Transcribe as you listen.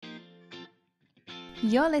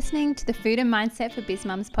You're listening to the Food and Mindset for Biz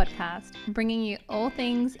Mums podcast, bringing you all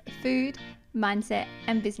things food, mindset,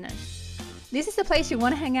 and business. This is the place you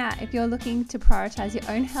want to hang out if you're looking to prioritize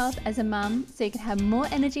your own health as a mum so you can have more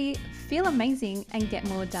energy, feel amazing, and get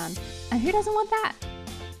more done. And who doesn't want that?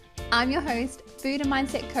 I'm your host, food and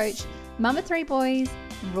mindset coach, mum of 3 boys,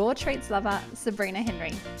 raw treats lover, Sabrina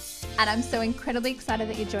Henry. And I'm so incredibly excited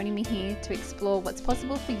that you're joining me here to explore what's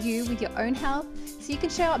possible for you with your own health so you can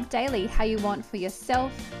show up daily how you want for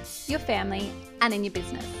yourself, your family, and in your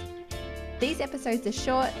business. These episodes are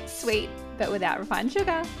short, sweet, but without refined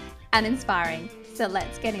sugar, and inspiring. So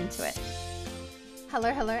let's get into it. Hello,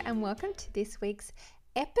 and welcome to this week's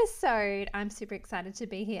episode. I'm super excited to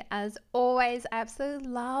be here. As always, I absolutely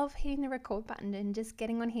love hitting the record button and just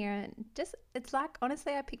getting on here. And it's like,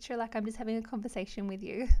 honestly, I picture like I'm just having a conversation with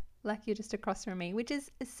you, like you're just across from me, which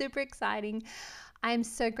is super exciting. I am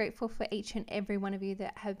so grateful for each and every one of you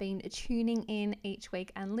that have been tuning in each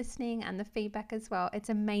week and listening, and the feedback as well. It's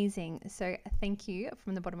amazing. So thank you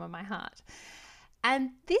from the bottom of my heart.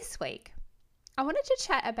 And this week, I wanted to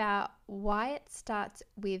chat about why it starts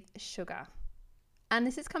with sugar. And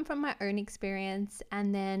this has come from my own experience,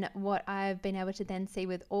 and then what I've been able to then see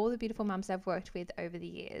with all the beautiful mums I've worked with over the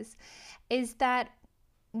years is that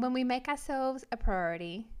when we make ourselves a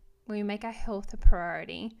priority, when we make our health a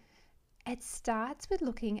priority, it starts with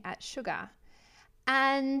looking at sugar.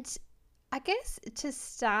 And I guess to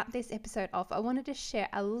start this episode off, I wanted to share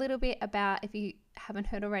a little bit about, if you haven't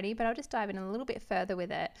heard already, but I'll just dive in a little bit further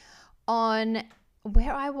with it, on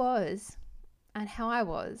where I was and how I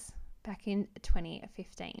was back in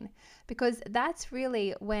 2015, because that's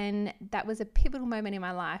really when that was a pivotal moment in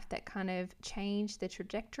my life that kind of changed the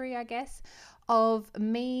trajectory, I guess, of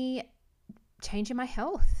me changing my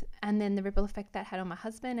health, and then the ripple effect that had on my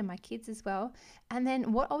husband and my kids as well, and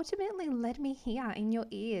then what ultimately led me here in your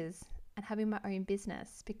ears and having my own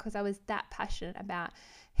business, because I was that passionate about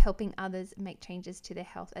helping others make changes to their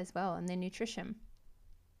health as well and their nutrition.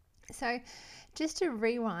 So just to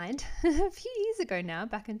rewind a few years ago now,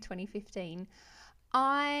 back in 2015,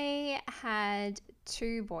 I had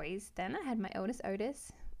 2 boys then. I had my eldest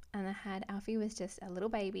Otis, and I had Alfie, was just a little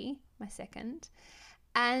baby, my second.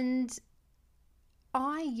 And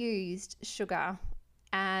I used sugar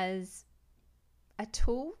as a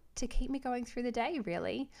tool to keep me going through the day,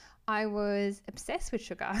 really. I was obsessed with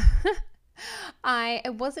sugar.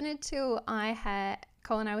 It wasn't until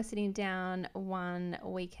Cole and I were sitting down one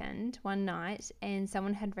night, and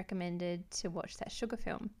someone had recommended to watch that sugar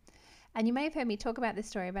film. And you may have heard me talk about this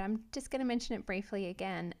story, but I'm just going to mention it briefly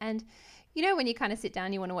again. And you know, when you kind of sit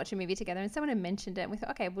down, you want to watch a movie together, and someone had mentioned it, and we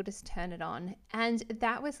thought, okay, we'll just turn it on. And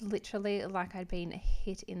that was literally like I'd been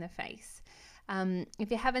hit in the face. If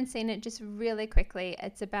you haven't seen it, just really quickly,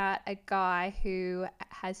 it's about a guy who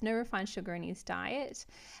has no refined sugar in his diet.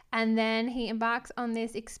 And then he embarks on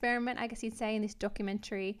this experiment, I guess you'd say, in this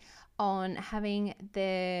documentary, on having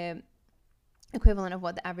the equivalent of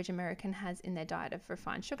what the average American has in their diet of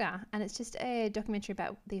refined sugar. And it's just a documentary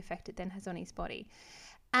about the effect it then has on his body.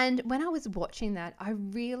 And when I was watching that, I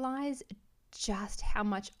realized just how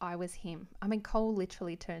much I was him. I mean, Cole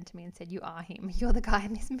literally turned to me and said, "You are him. You're the guy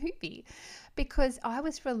in this movie," because I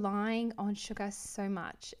was relying on sugar so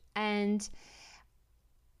much. And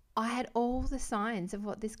I had all the signs of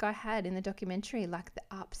what this guy had in the documentary, like the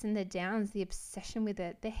ups and the downs, the obsession with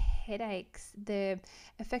it, the headaches, the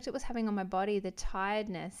effect it was having on my body, the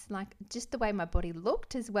tiredness, like just the way my body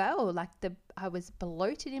looked as well. Like I was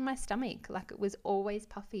bloated in my stomach, like it was always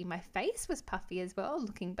puffy. My face was puffy as well,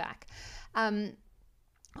 looking back.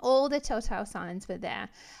 All the telltale signs were there.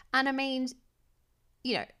 And I mean,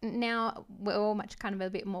 you know, now we're all much kind of a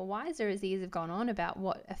bit more wiser as the years have gone on about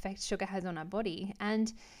what effect sugar has on our body.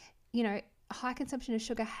 And, you know, high consumption of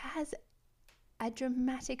sugar has a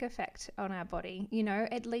dramatic effect on our body. You know,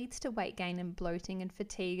 it leads to weight gain and bloating and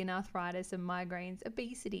fatigue and arthritis and migraines,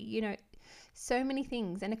 obesity, you know, so many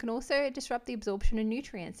things. And it can also disrupt the absorption of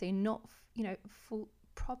nutrients. So you're not, you know,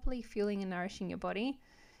 properly fueling and nourishing your body.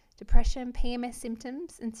 Depression, PMS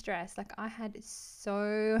symptoms, and stress. Like I had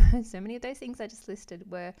so many of those things I just listed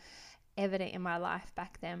were evident in my life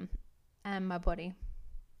back then and my body.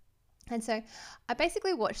 And so I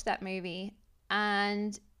basically watched that movie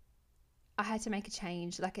and I had to make a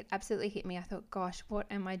change. Like it absolutely hit me. I thought, gosh, what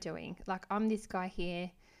am I doing? Like I'm this guy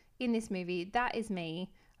here in this movie. That is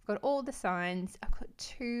me. I've got all the signs. I've got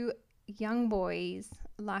 2 young boys.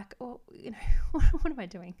 Like, oh, you know, what am I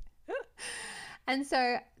doing? And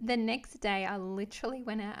so the next day I literally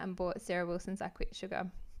went out and bought Sarah Wilson's I Quit Sugar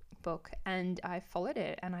book, and I followed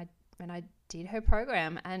it, and I did her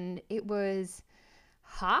program, and it was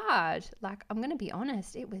hard. Like, I'm going to be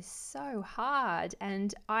honest, it was so hard.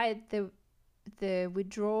 And the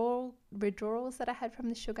withdrawals that I had from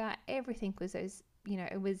the sugar, everything was those,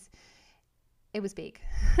 it was big.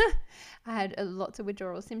 I had lots of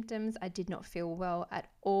withdrawal symptoms. I did not feel well at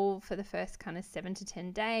all for the first kind of 7 to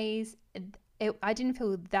 10 days. I didn't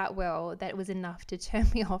feel that well that it was enough to turn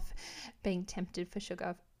me off being tempted for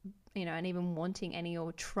sugar, and even wanting any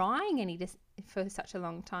or trying any for such a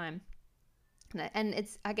long time. And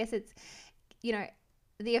I guess it's,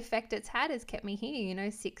 the effect it's had has kept me here,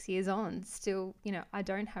 6 years on. Still, I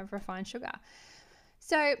don't have refined sugar.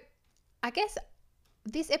 So I guess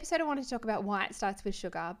this episode I want to talk about why it starts with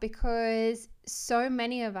sugar, because so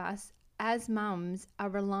many of us as mums are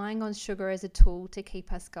relying on sugar as a tool to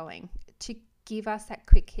keep us going, to give us that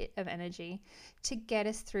quick hit of energy, to get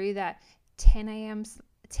us through that 10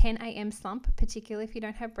 a.m. slump, particularly if you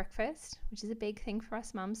don't have breakfast, which is a big thing for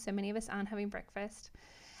us mums. So many of us aren't having breakfast.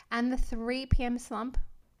 And the 3 p.m. slump,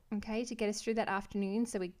 okay, to get us through that afternoon.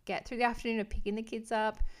 So we get through the afternoon of picking the kids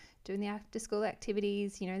up, doing the after school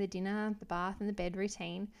activities, the dinner, the bath and the bed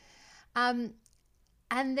routine. And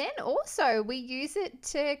then also we use it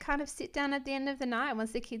to kind of sit down at the end of the night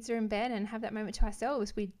once the kids are in bed and have that moment to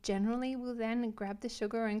ourselves. We generally will then grab the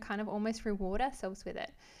sugar and kind of almost reward ourselves with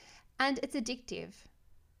it. And it's addictive,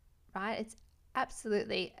 right? It's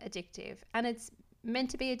absolutely addictive. And it's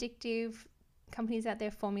meant to be addictive. Companies out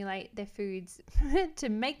there formulate their foods to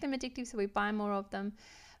make them addictive, so we buy more of them.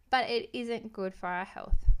 But it isn't good for our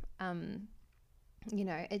health.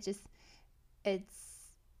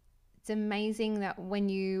 It's amazing that when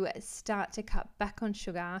you start to cut back on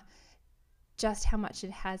sugar, just how much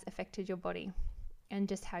it has affected your body and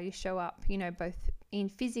just how you show up, both in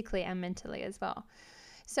physically and mentally as well.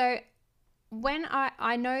 So when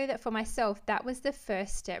I know that for myself, that was the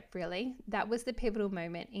first step, really. That was the pivotal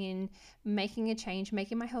moment in making a change,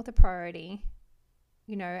 making my health a priority.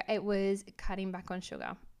 It was cutting back on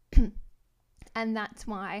sugar. And that's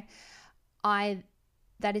why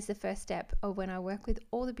that is the first step of when I work with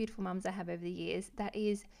all the beautiful mums I have over the years. That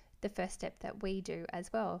is the first step that we do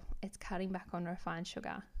as well. It's cutting back on refined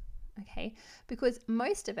sugar. Okay, because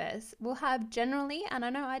most of us will have generally, and I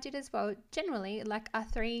know I did as well, generally like our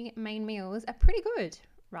 3 main meals are pretty good,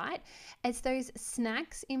 right? It's those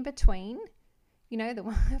snacks in between, the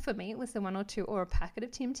one for me, it was the 1 or 2 or a packet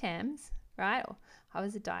of Tim Tams, right? I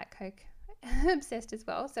was a Diet Coke obsessed as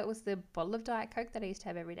well. So it was the bottle of Diet Coke that I used to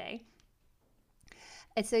have every day.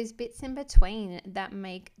 It's those bits in between that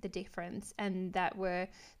make the difference and that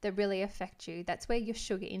really affect you. That's where your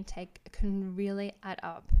sugar intake can really add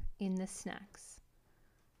up in the snacks,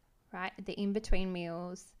 right? The in-between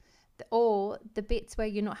meals, or the bits where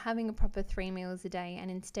you're not having a proper 3 meals a day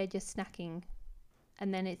and instead you're snacking.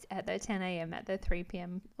 And then it's at the 10 a.m., at the 3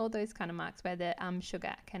 p.m., all those kind of marks where the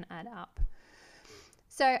sugar can add up.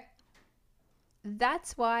 So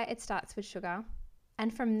that's why it starts with sugar.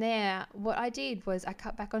 And from there, what I did was I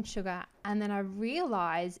cut back on sugar, and then I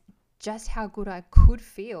realized just how good I could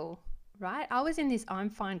feel, right? I was in this I'm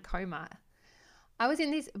fine coma. I was in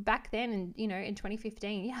this back then, and in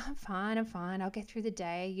 2015, yeah, I'm fine. I'll get through the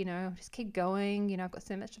day, just keep going. I've got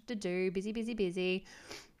so much stuff to do, busy.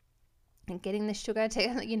 And getting the sugar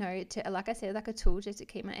to, like I said, like a tool just to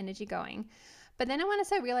keep my energy going. But then I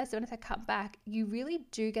realized that when I cut back, you really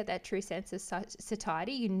do get that true sense of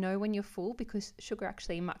satiety. You know when you're full because sugar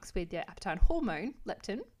actually mucks with your appetite hormone,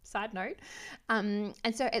 leptin, side note. And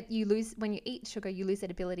so when you eat sugar, you lose that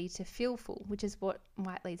ability to feel full, which is why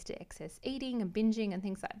it leads to excess eating and binging and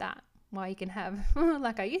things like that. Why you can have,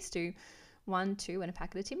 like I used to, 1, 2 and a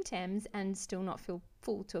packet of Tim Tams and still not feel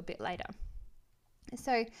full till a bit later.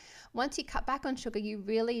 So once you cut back on sugar, you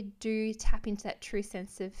really do tap into that true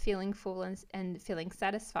sense of feeling full and feeling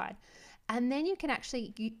satisfied. And then you can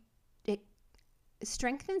it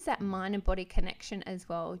strengthens that mind and body connection as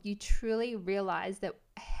well. You truly realize that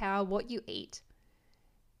what you eat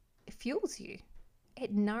fuels you,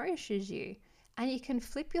 it nourishes you, and you can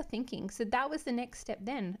flip your thinking. So that was the next step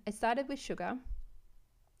then. It started with sugar,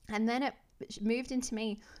 and then it moved into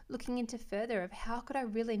me looking into further of how could I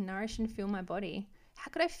really nourish and fuel my body? How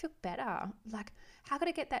could I feel better? Like, how could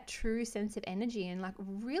I get that true sense of energy and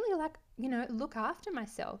really look after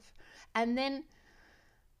myself? And then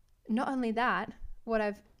not only that, what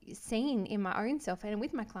I've seen in my own self and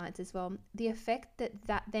with my clients as well, the effect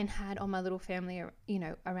that then had on my little family,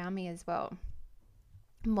 around me as well.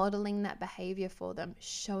 Modeling that behavior for them,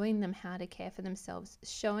 showing them how to care for themselves,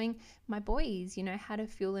 showing my boys, how to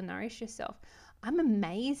fuel and nourish yourself. I'm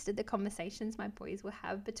amazed at the conversations my boys will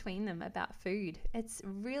have between them about food. It's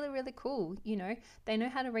really, really cool. They know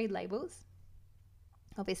how to read labels.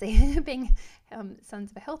 obviously being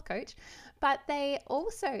sons of a health coach, but they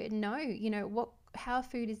also know, how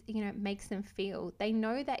food is, makes them feel. They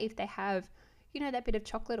know that if they have, that bit of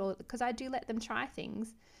chocolate, or because I do let them try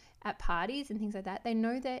things at parties and things like that, they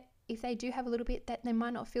know that if they do have a little bit, that they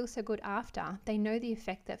might not feel so good after. They know the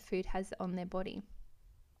effect that food has on their body.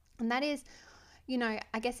 And that is,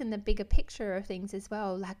 I guess in the bigger picture of things as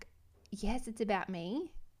well, like, yes, it's about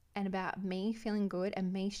me and about me feeling good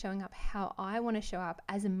and me showing up how I want to show up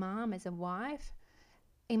as a mom, as a wife,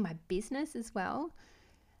 in my business as well.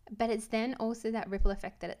 But it's then also that ripple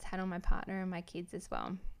effect that it's had on my partner and my kids as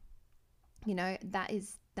well.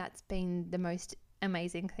 That's been the most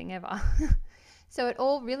amazing thing ever. So it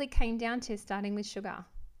all really came down to starting with sugar.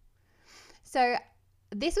 So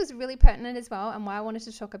this was really pertinent as well, and why I wanted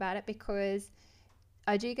to talk about it, because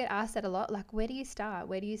I do get asked that a lot. Like, where do you start?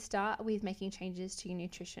 Where do you start with making changes to your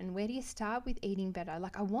nutrition? Where do you start with eating better?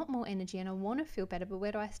 Like, I want more energy and I want to feel better, but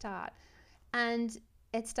where do I start? And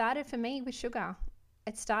it started for me with sugar.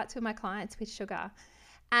 It starts with my clients with sugar.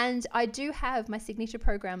 And I do have my signature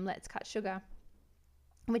program, Let's Cut Sugar,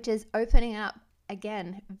 which is opening up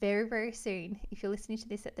again very, very soon. If you're listening to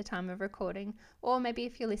this at the time of recording, or maybe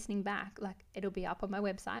if you're listening back, like, it'll be up on my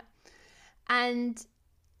website. And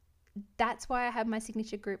that's why I have my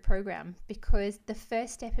signature group program, because the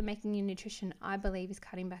first step in making your nutrition, I believe, is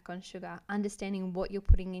cutting back on sugar, understanding what you're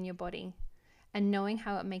putting in your body and knowing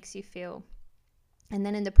how it makes you feel. And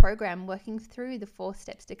then in the program, working through the 4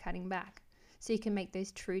 steps to cutting back so you can make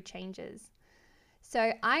those true changes.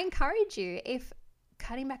 So I encourage you, if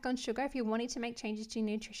cutting back on sugar, if you're wanting to make changes to your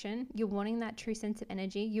nutrition, you're wanting that true sense of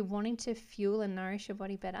energy, you're wanting to fuel and nourish your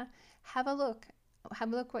body better, have a look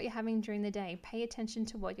what you're having during the day. Pay attention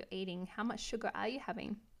to what you're eating. How much sugar are you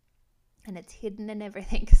having? And it's hidden in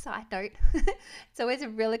everything. Side note, it's always a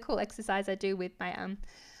really cool exercise I do with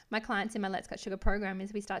my clients in my Let's Cut Sugar program,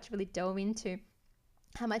 is we start to really delve into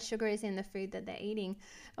how much sugar is in the food that they're eating.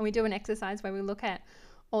 And we do an exercise where we look at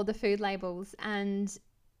all the food labels, and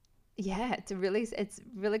yeah, it's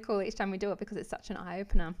really cool each time we do it, because it's such an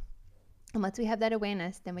eye-opener. And once we have that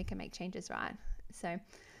awareness, then we can make changes, right? So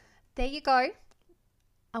there you go.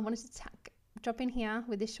 I wanted to drop in here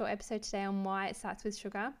with this short episode today on why it starts with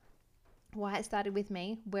sugar, why it started with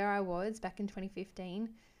me, where I was back in 2015,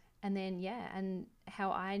 and then and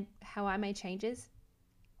how I made changes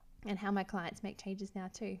and how my clients make changes now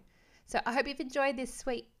too. So I hope you've enjoyed this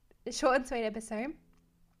short and sweet episode,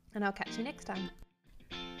 and I'll catch you next time.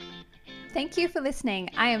 Thank you for listening.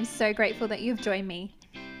 I am so grateful that you've joined me.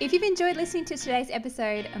 If you've enjoyed listening to today's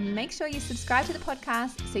episode, make sure you subscribe to the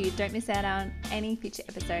podcast so you don't miss out on any future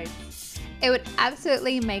episodes. It would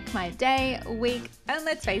absolutely make my day, week, and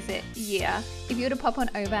let's face it, year, if you were to pop on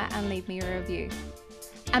over and leave me a review.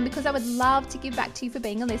 And because I would love to give back to you for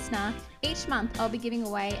being a listener, each month I'll be giving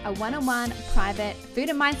away a one-on-one private food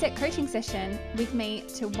and mindset coaching session with me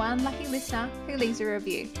to one lucky listener who leaves a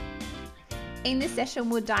review. In this session,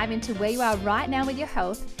 we'll dive into where you are right now with your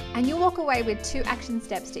health, and you'll walk away with 2 action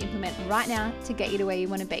steps to implement right now to get you to where you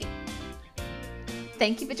want to be.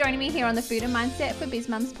 Thank you for joining me here on the Food and Mindset for Biz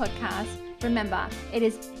Mums podcast. Remember, it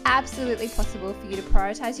is absolutely possible for you to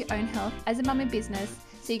prioritize your own health as a mum in business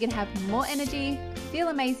so you can have more energy, feel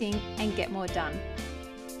amazing, and get more done.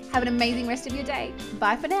 Have an amazing rest of your day.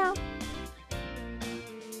 Bye for now.